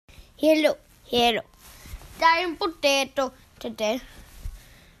Hello. Time potato. Today,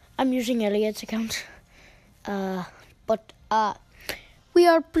 I'm using Elliot's account. But we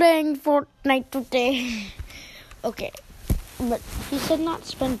are playing Fortnite today. Okay, but he said not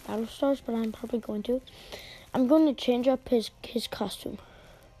spend battle stars, but I'm probably going to. I'm going to change up his costume.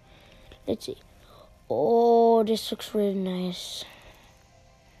 Let's see. Oh, this looks really nice.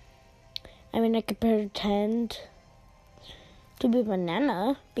 I mean, I could pretend to be a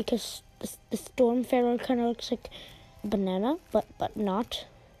banana because the storm pharaoh kind of looks like a banana, but not.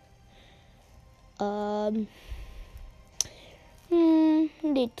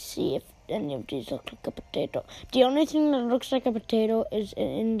 Let's see if any of these look like a potato. The only thing that looks like a potato is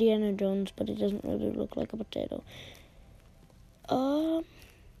Indiana Jones, but it doesn't really look like a potato.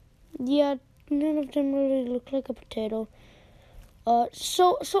 Yeah, none of them really look like a potato.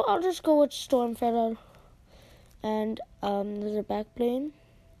 So I'll just go with Storm Pharaoh. And there's a backplane.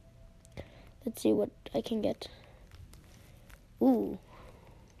 Let's see what I can get. Ooh.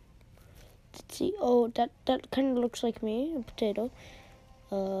 Let's see. Oh, that kind of looks like me, a potato.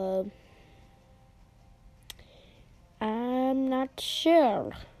 I'm not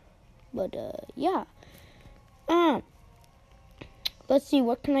sure, but yeah. Let's see,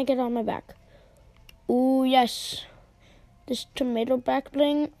 what can I get on my back? Ooh, yes. This tomato back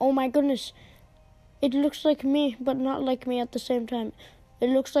bling. Oh my goodness. It looks like me, but not like me at the same time.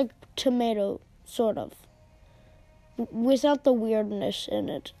 It looks like tomato, sort of. Without the weirdness in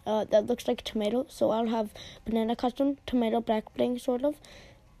it. That looks like tomato, so I'll have banana costume, tomato back bling, sort of.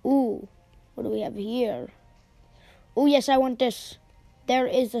 Ooh, what do we have here? Oh, yes, I want this. There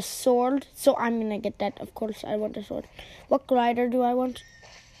is a sword, so I'm gonna get that. Of course, I want a sword. What glider do I want?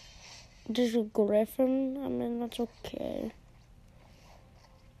 This is a griffin. I mean, that's okay.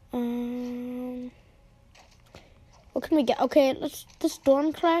 What can we get? Okay, the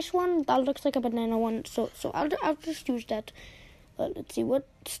storm crash one. That looks like a banana one. So I'll just use that. Let's see, what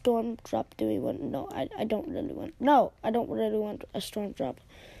storm drop do we want? No, I don't really want. No, I don't really want a storm drop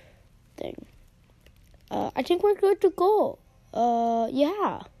thing. I think we're good to go.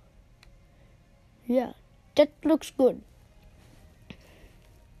 Yeah, that looks good.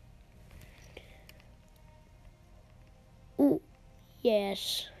 Ooh,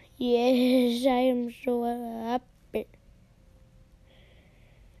 yes, I am so happy.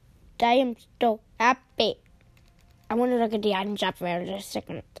 I am so happy. I want to look at the item shop for a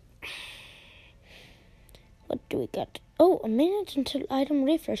second. What do we got? Oh, a minute until item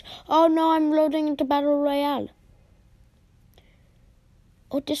refresh. Oh no, I'm loading into Battle Royale.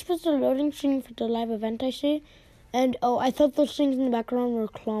 Oh, this was the loading screen for the live event, I see. And oh, I thought those things in the background were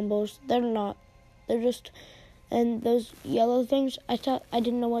clombos. They're not. They're just... And those yellow things, I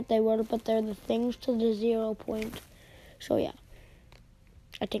didn't know what they were, but they're the things to the 0 point. So yeah,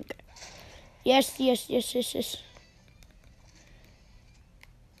 I think. Yes.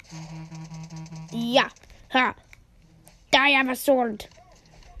 Yeah, ha! I have a sword.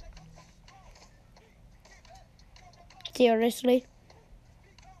 Seriously?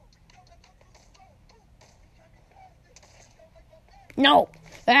 No!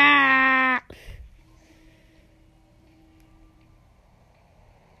 Ah!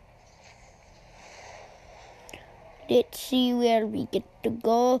 Let's see where we get to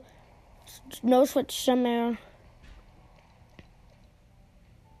go. No switch somewhere.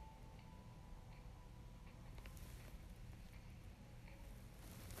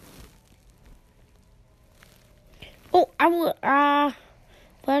 Oh, I will.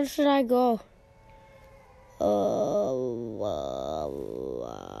 Where should I go?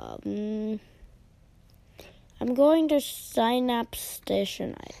 I'm going to Synapse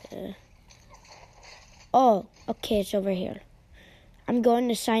Station. Oh, okay, it's over here. I'm going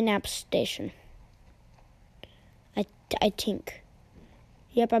to Synapse Station. I think.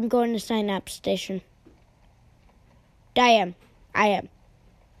 Yep, I'm going to Synapse Station. I am. I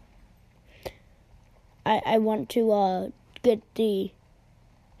want to get the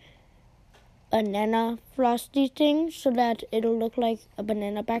banana frosty thing so that it'll look like a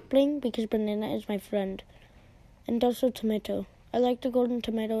banana back bling because banana is my friend. And also tomato. I like the golden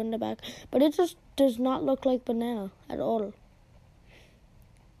tomato in the back, but it just does not look like banana at all.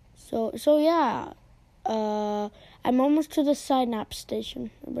 So yeah, I'm almost to the Synapse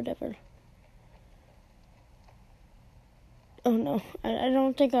Station or whatever. Oh no, I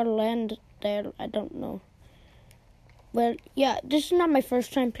don't think I'll land there. I don't know. Well, yeah, this is not my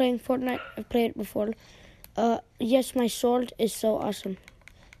first time playing Fortnite. I've played it before. Yes, my sword is so awesome.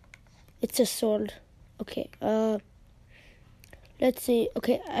 It's a sword. Okay, let's see.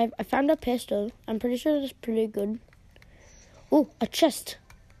 Okay, I found a pistol. I'm pretty sure it's pretty good. Oh, a chest.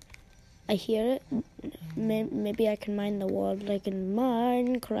 I hear it. Maybe I can mine the world like in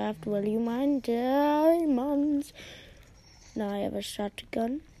Minecraft. Will you mine diamonds? Now I have a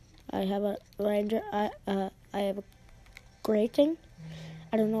shotgun. I have a ranger. I have a grating.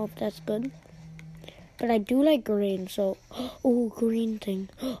 I don't know if that's good, but I do like green. So, oh, green thing.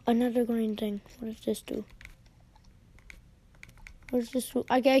 Another green thing. What does this do? What does this do?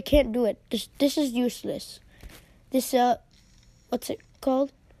 I can't do it. This is useless. This what's it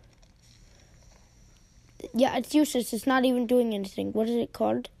called? Yeah, it's useless. It's not even doing anything. What is it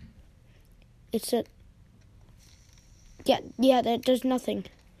called? It's a... Yeah, that does nothing.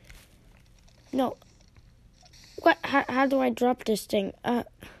 No. What? How do I drop this thing?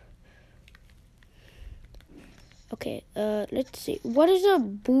 Okay, let's see. What is a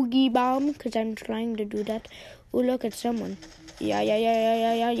boogie bomb? Because I'm trying to do that. Oh, look at someone.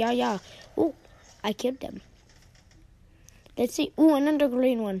 Yeah. Oh, I killed them. Let's see. Oh, another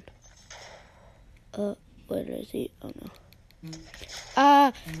green one. Where is he? Oh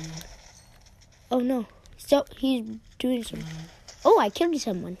no. Oh no. So he's doing some. Oh, I killed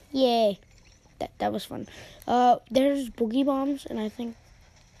someone. Yay. That was fun. There's boogie bombs, and I think.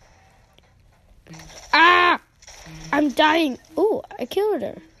 Ah! I'm dying. Oh, I killed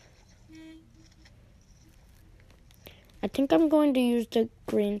her. I think I'm going to use the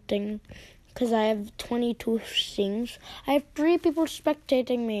green thing because I have 22 things. I have 3 people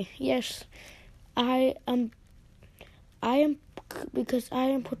spectating me. Yes. I am because I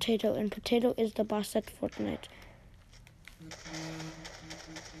am Potato, and Potato is the boss at Fortnite.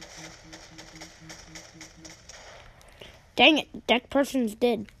 Dang it, that person's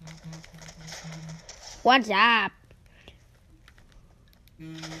dead. What's up?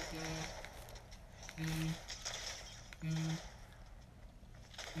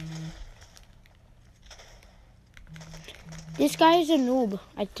 This guy is a noob,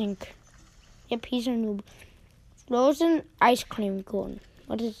 I think. Yep, he's a noob. Frozen ice cream cone.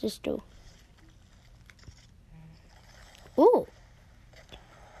 What does this do? Ooh.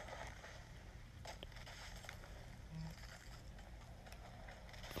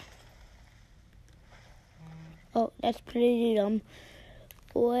 Oh, that's pretty dumb.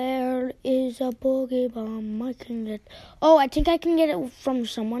 Where is a boogie bomb? I can get... Oh, I think I can get it from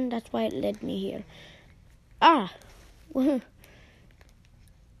someone. That's why it led me here. Ah.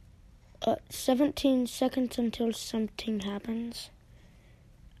 17 seconds until something happens.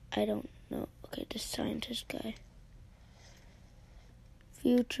 I don't know. Okay, the scientist guy.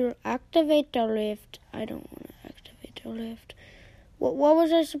 Future, activate the lift. I don't want to activate the lift. What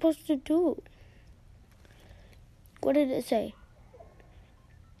was I supposed to do? What did it say?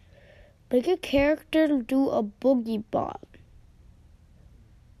 Make a character do a boogie bomb.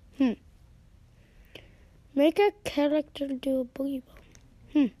 Make a character do a boogie bomb.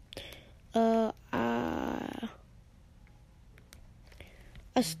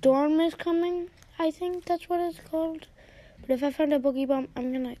 A storm is coming. I think that's what it's called. But if I find a boogie bomb,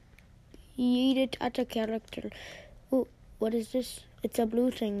 I'm gonna yeet it at a character. Oh, what is this? It's a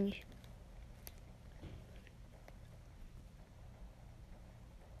blue thing.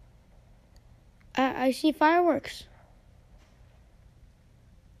 I see fireworks.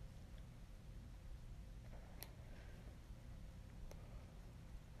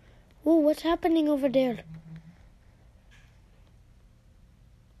 Oh, what's happening over there?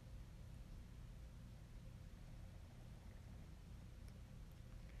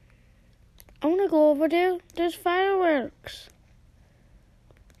 I want to go over there. There's fireworks.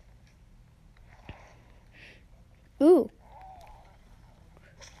 Ooh.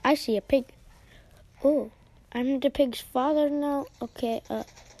 I see a pig. Oh, I'm the pig's father now. Okay,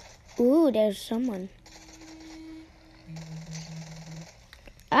 ooh, there's someone.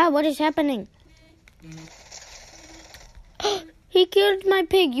 Ah, what is happening? He killed my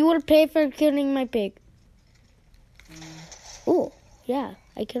pig. You will pay for killing my pig. Oh, yeah,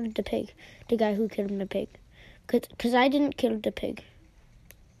 I killed the pig. The guy who killed my pig. Because I didn't kill the pig.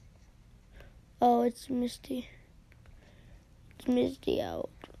 Oh, it's misty. It's misty out.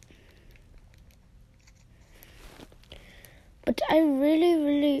 But I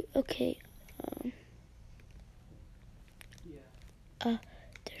really... Okay.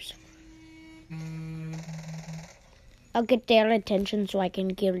 There's someone. I'll get their attention so I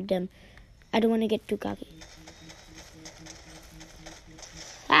can kill them. I don't want to get too cocky.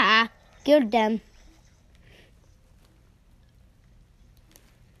 Killed them.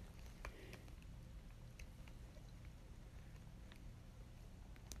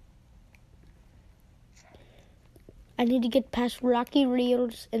 I need to get past rocky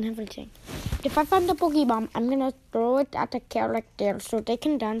reels and everything. If I find a boogie bomb, I'm gonna throw it at a character so they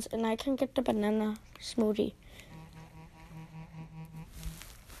can dance and I can get the banana smoothie.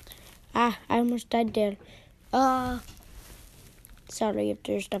 I almost died there. Sorry if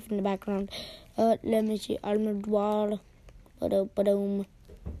there's stuff in the background. Let me see. Armored wall. Ba-dum.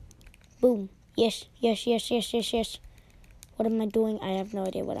 Boom. Yes. What am I doing? I have no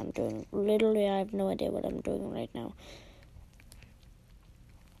idea what I'm doing. Literally, I have no idea what I'm doing right now.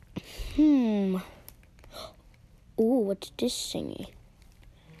 Ooh, what's this singy?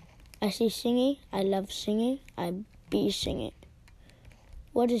 I see singy. I love singing. I be singing.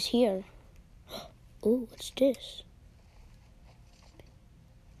 What is here? Ooh, what's this?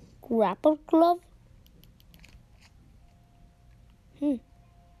 Grapple glove?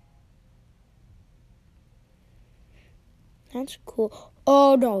 That's cool.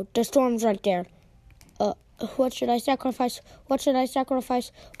 Oh no, the storm's right there. What should I sacrifice?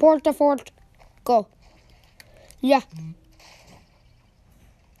 Port the fort. Go. Yeah.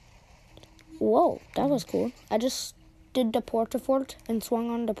 Whoa, that was cool. I just did the port the fort and swung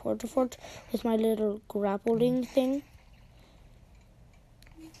on the port the fort with my little grappling thing.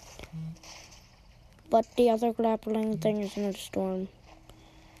 But the other grappling thing is in a storm.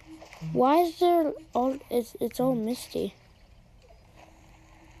 Why is there all? It's all misty.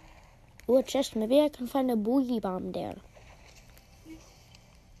 Ooh, a chest. Maybe I can find a boogie bomb there.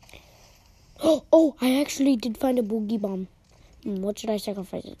 Oh, I actually did find a boogie bomb. What should I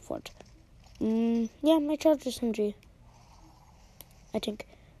sacrifice it for? Yeah, my charge SMG. I think.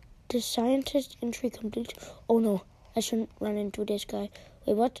 The scientist entry complete. Oh no, I shouldn't run into this guy.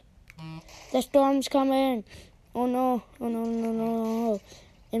 Wait, what? The storm's coming. Oh no.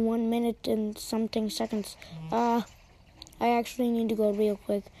 In 1 minute and something seconds. I actually need to go real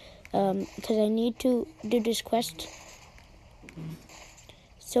quick. Because I need to do this quest.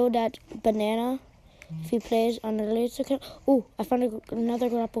 So that banana, if he plays on the latest account. Oh, I found another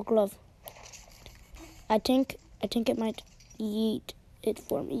grapple glove. I think it might yeet it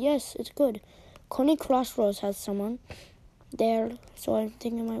for me. Yes, it's good. Coney Crossroads has someone there, so I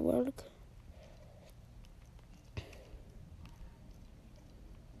think it might work.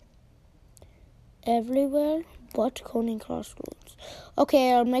 Everywhere but Coney Crossroads.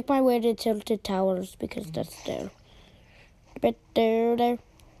 Okay, I'll make my way to Tilted Towers because that's there.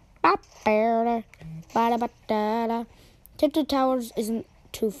 Tilted Towers isn't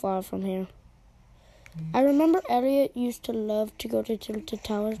too far from here. I remember Elliot used to love to go to Tilted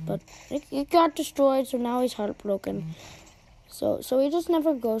Towers, but it got destroyed, so now he's heartbroken. So he just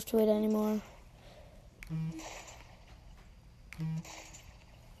never goes to it anymore.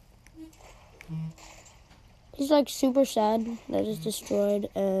 He's like super sad that it's destroyed,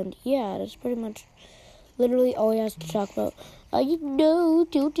 and yeah, that's pretty much literally all he has to talk about.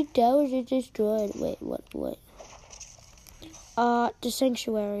 Tilted Towers is destroyed. Wait, what? The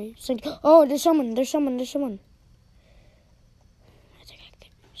sanctuary. Oh, there's someone. I think I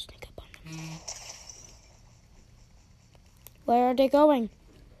can sneak up on them. Where are they going?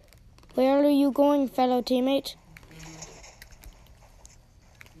 Where are you going, fellow teammate?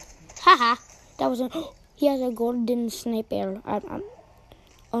 Haha, that was he has a golden sniper.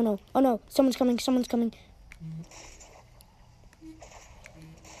 Oh no, someone's coming.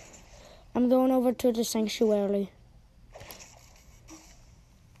 I'm going over to the sanctuary.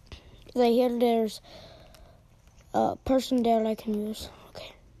 I hear there's a person there I can use.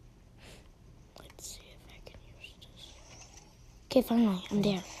 Okay. Let's see if I can use this. Okay, finally, I'm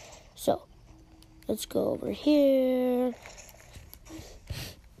there. So, let's go over here.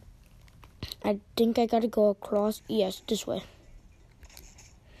 I think I gotta go across. Yes, this way.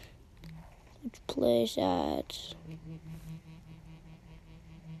 Which place at?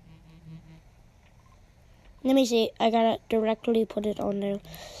 Let me see. I gotta directly put it on there.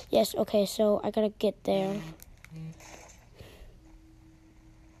 Yes, okay, so I gotta get there.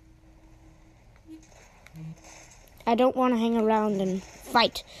 I don't want to hang around and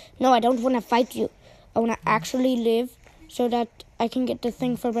fight. No, I don't want to fight you. I want to actually live so that I can get the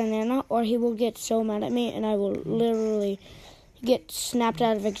thing for Banana, or he will get so mad at me and I will literally get snapped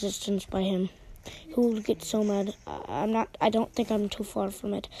out of existence by him. He will get so mad. I don't think I'm too far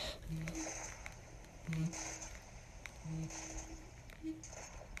from it.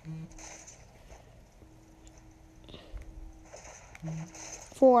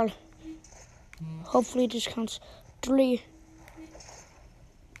 Four. Hopefully this counts. 3,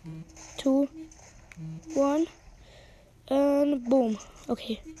 2, 1, and boom.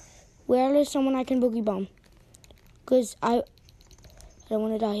 Okay, where is someone I can boogie bomb? Cause I don't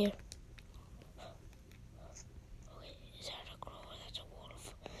want to die here. Okay, is that a crow?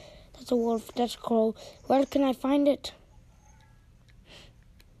 That's that's a wolf, that's a crow. Where can I find it?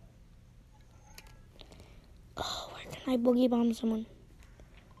 Oh, where can I boogie bomb someone?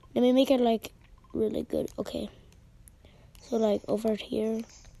 Let me make it like really good. Okay. So like over here.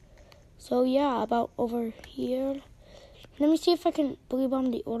 So yeah, about over here. Let me see if I can boogie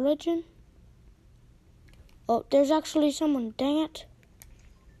bomb the origin. Oh, there's actually someone. Dang it.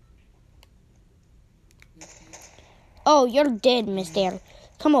 Oh, you're dead, mister.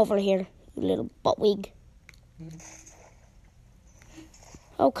 Come over here, you little buttwig.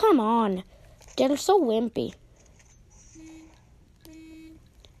 Oh, come on. They're so wimpy.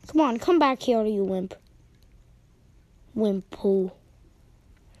 Come on, come back here, you wimp. Wimpo.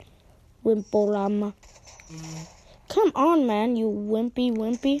 Wimporama. Come on, man, you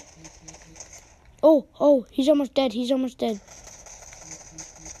wimpy. Oh, he's almost dead.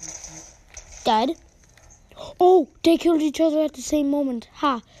 Dead? Oh, they killed each other at the same moment.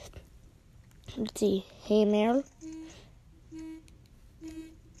 Ha. Let's see. Hey, Meryl.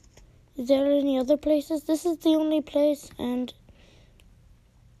 Is there any other places? This is the only place, and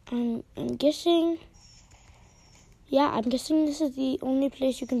I'm guessing... Yeah, I'm guessing this is the only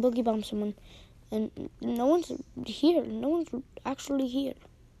place you can boogie bomb someone. And no one's here. No one's actually here.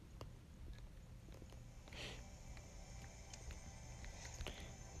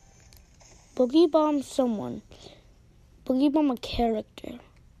 Boogie bomb someone. Boogie bomb a character.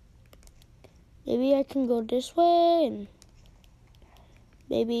 Maybe I can go this way and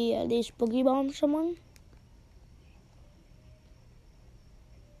maybe at least boogie bomb someone.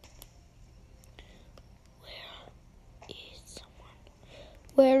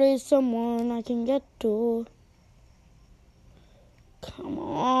 Where is someone I can get to? Come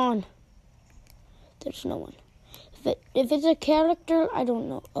on. There's no one. If it's a character, I don't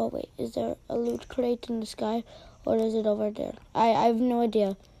know. Oh, wait. Is there a loot crate in the sky? Or is it over there? I have no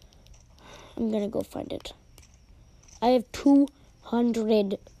idea. I'm going to go find it. I have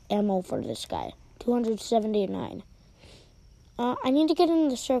 200 ammo for this guy. 279. I need to get in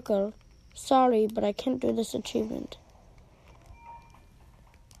the circle. Sorry, but I can't do this achievement.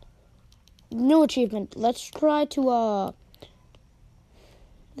 New achievement. Let's try to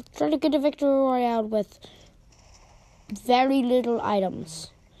get a victory royale with very little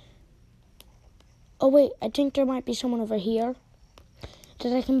items. Oh wait, I think there might be someone over here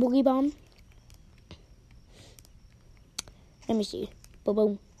that I can boogie bomb. Let me see. Boom,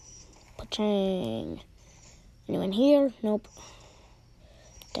 boom. Pachang. Anyone here? Nope.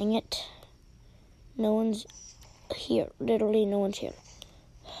 Dang it. No one's here. Literally no one's here.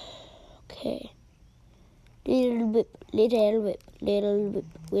 Okay. Little whip, little whip, little whip,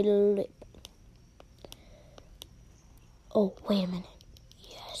 little whip. Oh, wait a minute.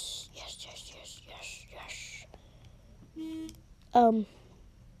 Yes.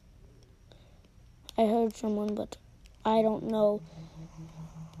 I heard someone, but I don't know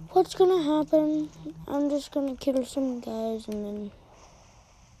what's gonna happen. I'm just gonna kill some guys and then...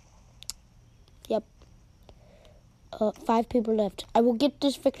 Yep. 5 people left. I will get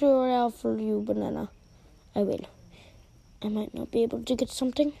this victory royale for you, Banana. I will. I might not be able to get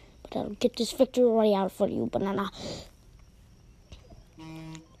something, but I'll get this victory royale for you, Banana.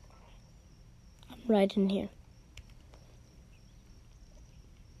 I'm right in here.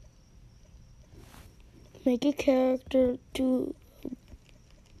 Make a character to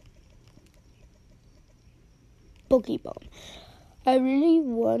boogie bomb. I really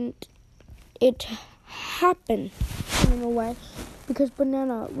want it to happen. I don't know why. Because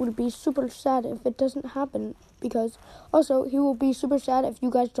Banana would be super sad if it doesn't happen. Because also he will be super sad if you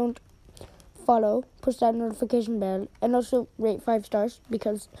guys don't follow, push that notification bell, and also rate 5 stars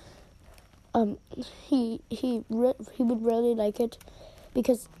because he would really like it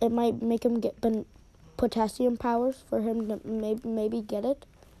because it might make him get potassium powers for him to maybe get it.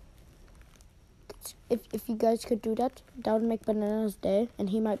 If you guys could do that, that would make Banana's day, and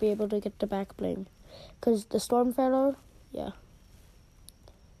he might be able to get the back bling. Because the Stormfellow, yeah.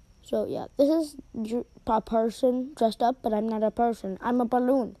 So yeah, this is a person dressed up, but I'm not a person. I'm a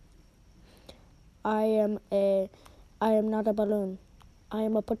balloon. I am not a balloon. I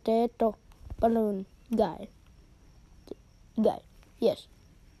am a potato balloon guy. Yes.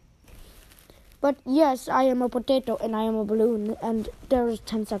 But yes, I am a potato and I am a balloon, and there's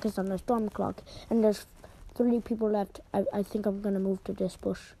 10 seconds on the storm clock, and there's 3 people left. I think I'm gonna move to this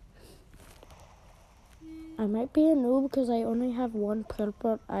bush. I might be a noob because I only have 1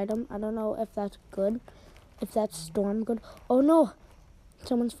 purple item. I don't know if that's good, if that's storm good. Oh no,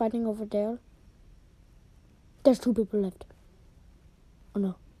 someone's fighting over there. There's 2 people left. Oh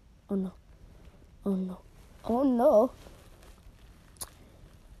no, oh no, oh no, oh no.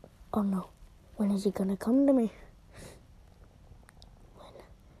 Oh no. When is he gonna come to me? When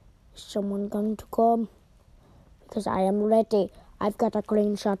is someone going to come? Because I am ready. I've got a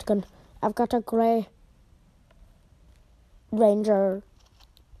green shotgun. I've got a grey ranger.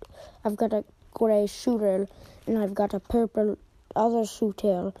 I've got a grey shooter. And I've got a purple other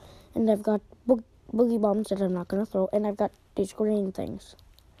shooter. And I've got boogie bombs that I'm not going to throw. And I've got these green things.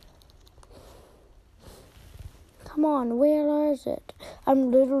 Come on, where is it?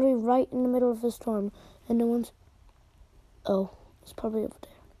 I'm literally right in the middle of the storm. And no one's... Oh, it's probably over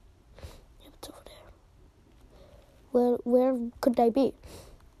there. Yep, it's over there. Where could they be?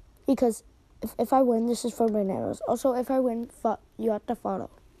 Because if I win, this is for my arrows. Also, if I win, you have to follow.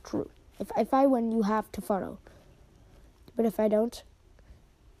 True. If I win, you have to follow. But if I don't,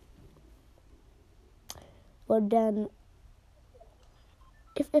 well then,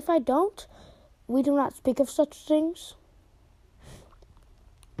 if I don't, we do not speak of such things.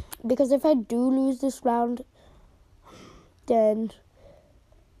 Because if I do lose this round, then,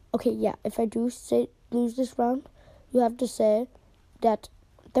 okay, yeah, if I do lose this round, you have to say that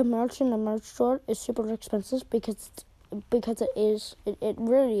the merch in the merch store is super expensive because it is. It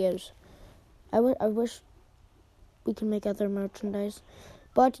really is. I wish we can make other merchandise,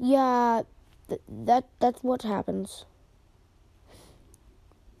 but yeah, that's what happens.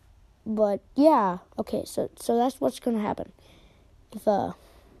 But yeah, okay, so that's what's gonna happen. If I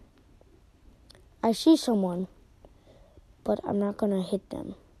see someone, but I'm not gonna hit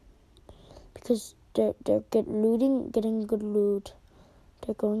them because they're getting good loot.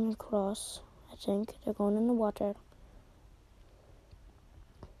 They're going across. I think they're going in the water.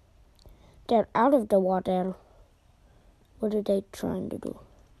 They're out of the water. What are they trying to do?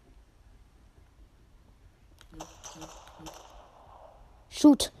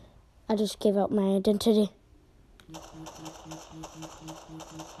 Shoot! I just gave out my identity.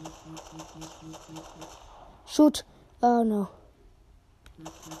 Shoot! Oh no.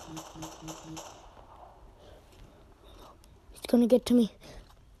 He's gonna get to me.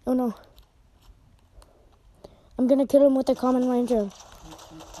 Oh no. I'm gonna kill him with a common ranger.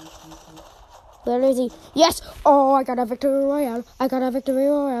 Where is he? Yes! Oh, I got a victory royale. I got a victory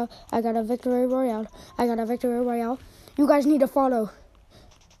royale. I got a victory royale. I got a victory royale. You guys need to follow.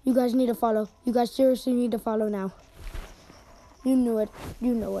 You guys need to follow. You guys seriously need to follow now. You knew it.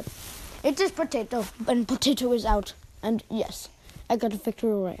 You know it. It is Potato, and Potato is out. And yes, I got a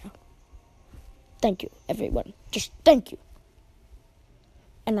victory royale. Thank you, everyone. Just thank you.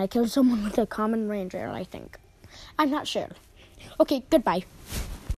 And I killed someone with a common ranger, I think. I'm not sure. Okay, goodbye.